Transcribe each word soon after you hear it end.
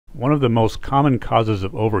One of the most common causes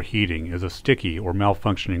of overheating is a sticky or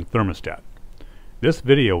malfunctioning thermostat. This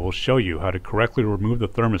video will show you how to correctly remove the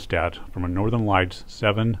thermostat from a Northern Lights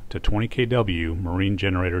 7 to 20 kW marine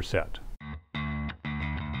generator set.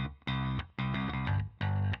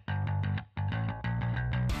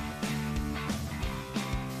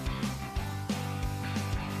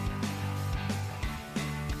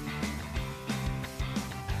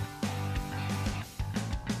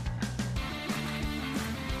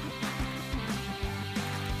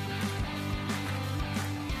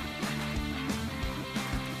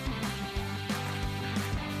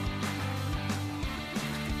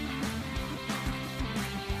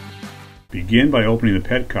 Begin by opening the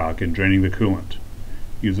petcock and draining the coolant.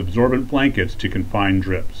 Use absorbent blankets to confine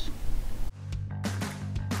drips.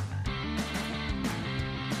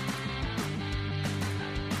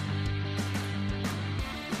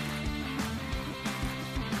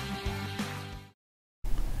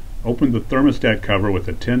 Open the thermostat cover with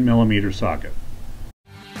a 10mm socket.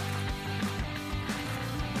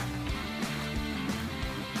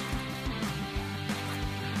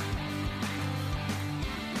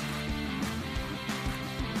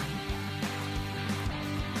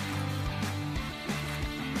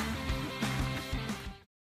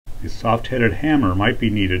 A soft-headed hammer might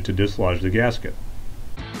be needed to dislodge the gasket.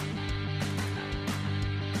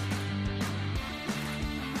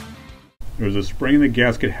 There is a spring in the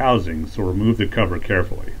gasket housing, so remove the cover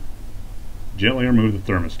carefully. Gently remove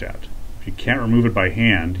the thermostat. If you can't remove it by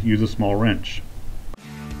hand, use a small wrench.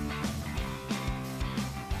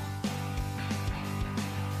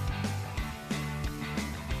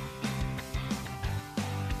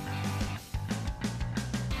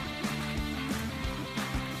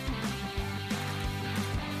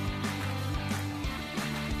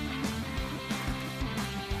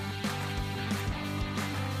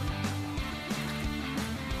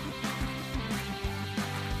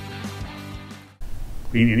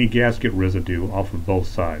 Clean any gasket residue off of both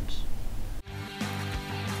sides.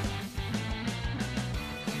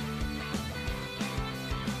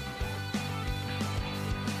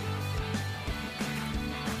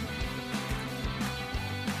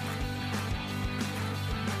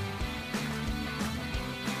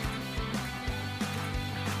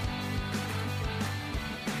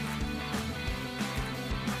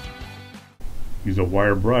 Use a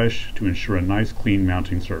wire brush to ensure a nice clean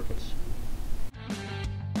mounting surface.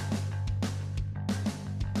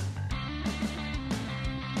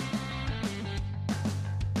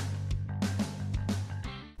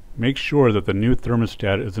 Make sure that the new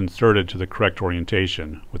thermostat is inserted to the correct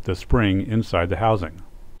orientation, with the spring inside the housing.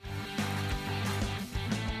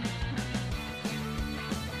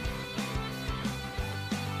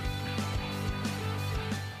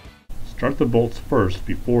 Start the bolts first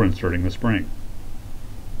before inserting the spring.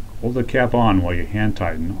 Hold the cap on while you hand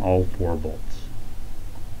tighten all 4 bolts.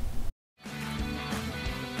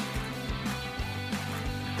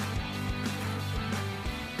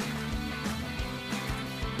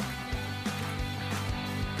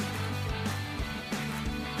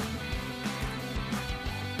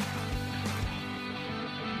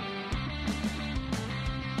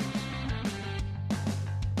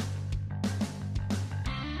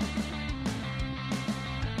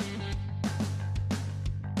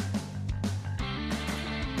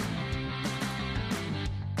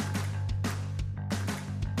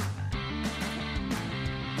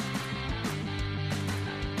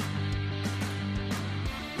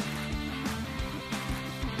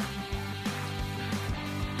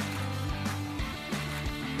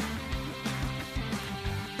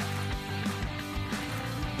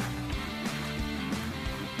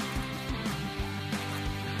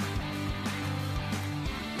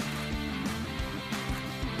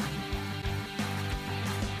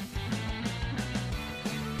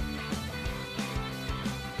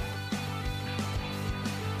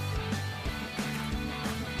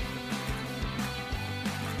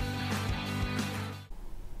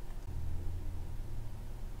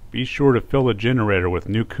 Be sure to fill the generator with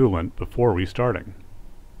new coolant before restarting.